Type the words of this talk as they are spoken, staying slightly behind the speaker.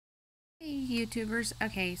Hey YouTubers.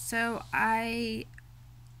 Okay, so I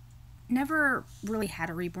never really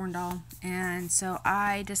had a reborn doll, and so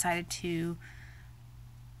I decided to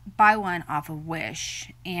buy one off of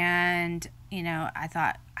Wish. And I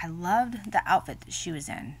thought I loved the outfit that she was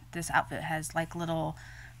in. This outfit has like little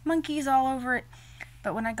monkeys all over it,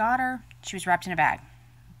 but when I got her, she was wrapped in a bag.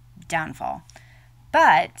 Downfall.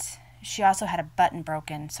 But she also had a button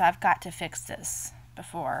broken, so I've got to fix this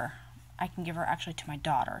before I can give her actually to my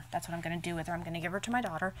daughter. That's what I'm going to do with her. I'm going to give her to my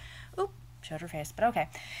daughter. Oop, showed her face, but okay.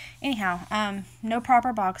 Anyhow, no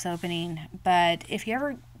proper box opening, but if you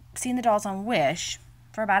ever seen the dolls on Wish,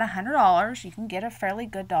 for about $100, you can get a fairly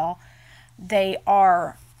good doll. They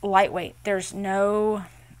are lightweight. There's no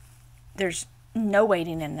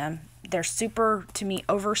weighting in them. They're super, to me,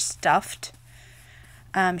 overstuffed.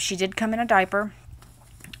 She did come in a diaper,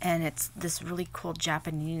 and it's this really cool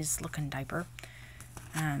Japanese looking diaper.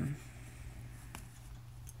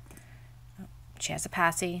 She has a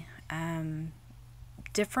passy.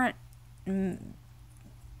 Different, I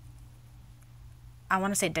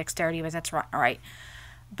want to say dexterity, but that's right.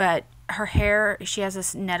 But her hair, she has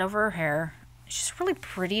this net over her hair. She's a really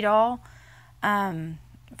pretty doll.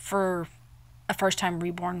 For a first-time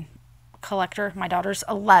reborn collector. My daughter's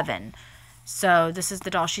 11. So this is the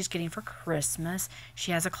doll she's getting for Christmas.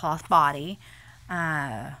 She has a cloth body,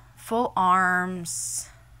 full arms.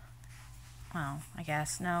 Well, I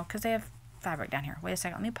guess no, because they have fabric down here. Wait a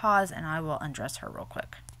second. Let me pause and I will undress her real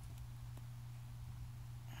quick.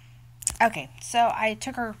 Okay, so I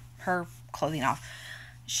took her clothing off.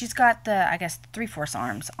 She's got the, I guess, 3/4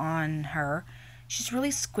 arms on her. She's really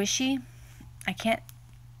squishy. I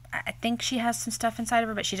think she has some stuff inside of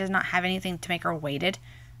her, but she does not have anything to make her weighted.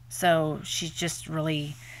 So she's just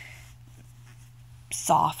really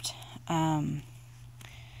soft.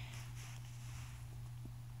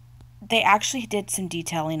 They actually did some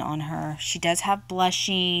detailing on her. She does have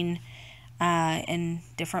blushing in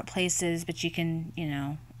different places, but you can,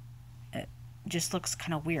 it just looks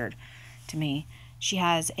kind of weird to me. She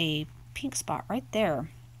has a pink spot right there.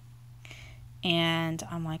 And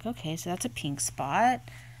I'm like, okay, so that's a pink spot.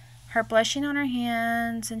 Her blushing on her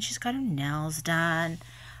hands, and she's got her nails done.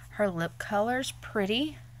 Her lip color's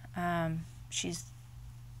pretty. She's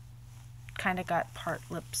kind of got part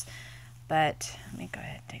lips. But let me go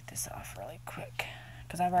ahead and take this off really quick,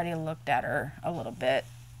 because I've already looked at her a little bit.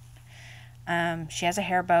 She has a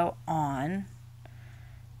hair bow on.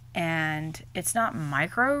 And it's not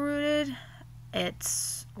micro-rooted.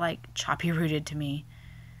 It's like choppy rooted to me.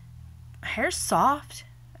 Hair's soft,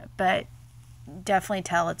 but definitely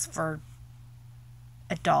tell it's for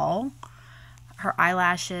a doll. Her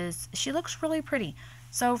eyelashes, she looks really pretty.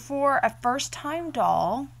 So for a first time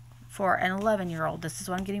doll for an 11-year-old, this is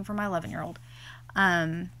what I'm getting for my 11-year-old,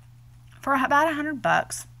 for about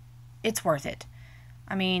 $100, it's worth it.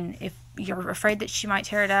 I mean, if you're afraid that she might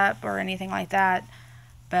tear it up or anything like that,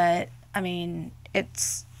 but I mean,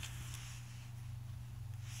 it's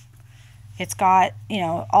got,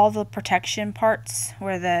 all the protection parts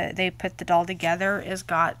where they put the doll together is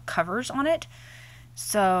got covers on it.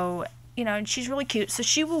 So, and she's really cute. So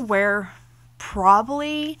she will wear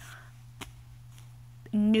probably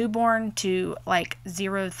newborn to like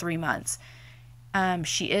 0-3 months.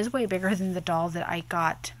 She is way bigger than the doll that I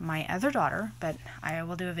got my other daughter, but I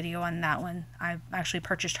will do a video on that one. I actually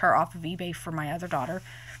purchased her off of eBay for my other daughter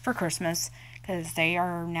for Christmas, because they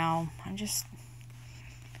are now, it's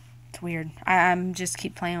weird. I'm just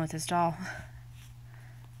keep playing with this doll.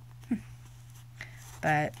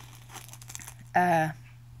 But, I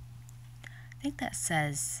think that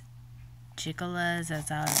says Jiggles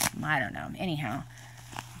as I don't know. Anyhow,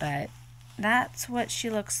 but that's what she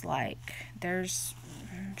looks like.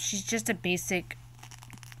 She's just a basic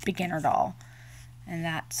beginner doll, and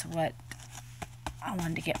that's what I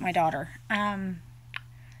wanted to get my daughter.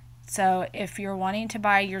 So if you're wanting to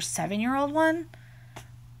buy your 7-year-old one,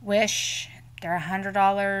 Wish, they're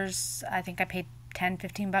 $100. I think I paid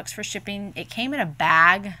 $10-15 for shipping. It came in a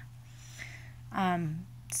bag.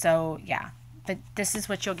 So yeah, but this is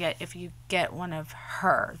what you'll get if you get one of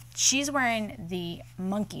her. She's wearing the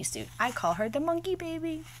monkey suit. I call her the monkey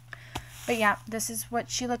baby. But yeah, this is what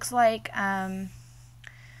she looks like.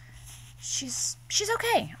 She's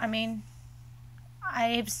okay. I mean,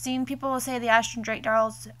 I've seen people say the Ashton Drake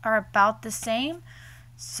dolls are about the same.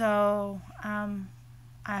 So,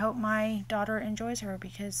 I hope my daughter enjoys her,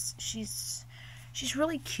 because she's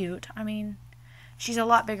really cute. I mean, she's a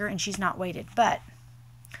lot bigger and she's not weighted, but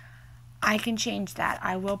I can change that.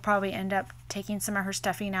 I will probably end up taking some of her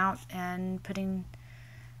stuffing out and putting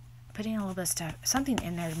a little bit of stuff, something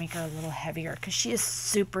in there to make her a little heavier, because she is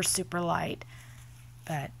super, super light.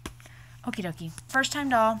 But Okie dokie. First time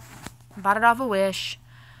doll. Bought it off a Wish.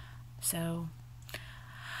 So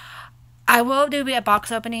I will do a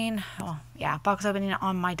box opening. Oh, yeah, box opening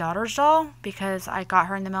on my daughter's doll because I got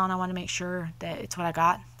her in the mail and I want to make sure that it's what I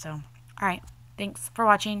got. So, all right. Thanks for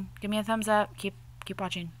watching. Give me a thumbs up. Keep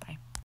watching. Bye.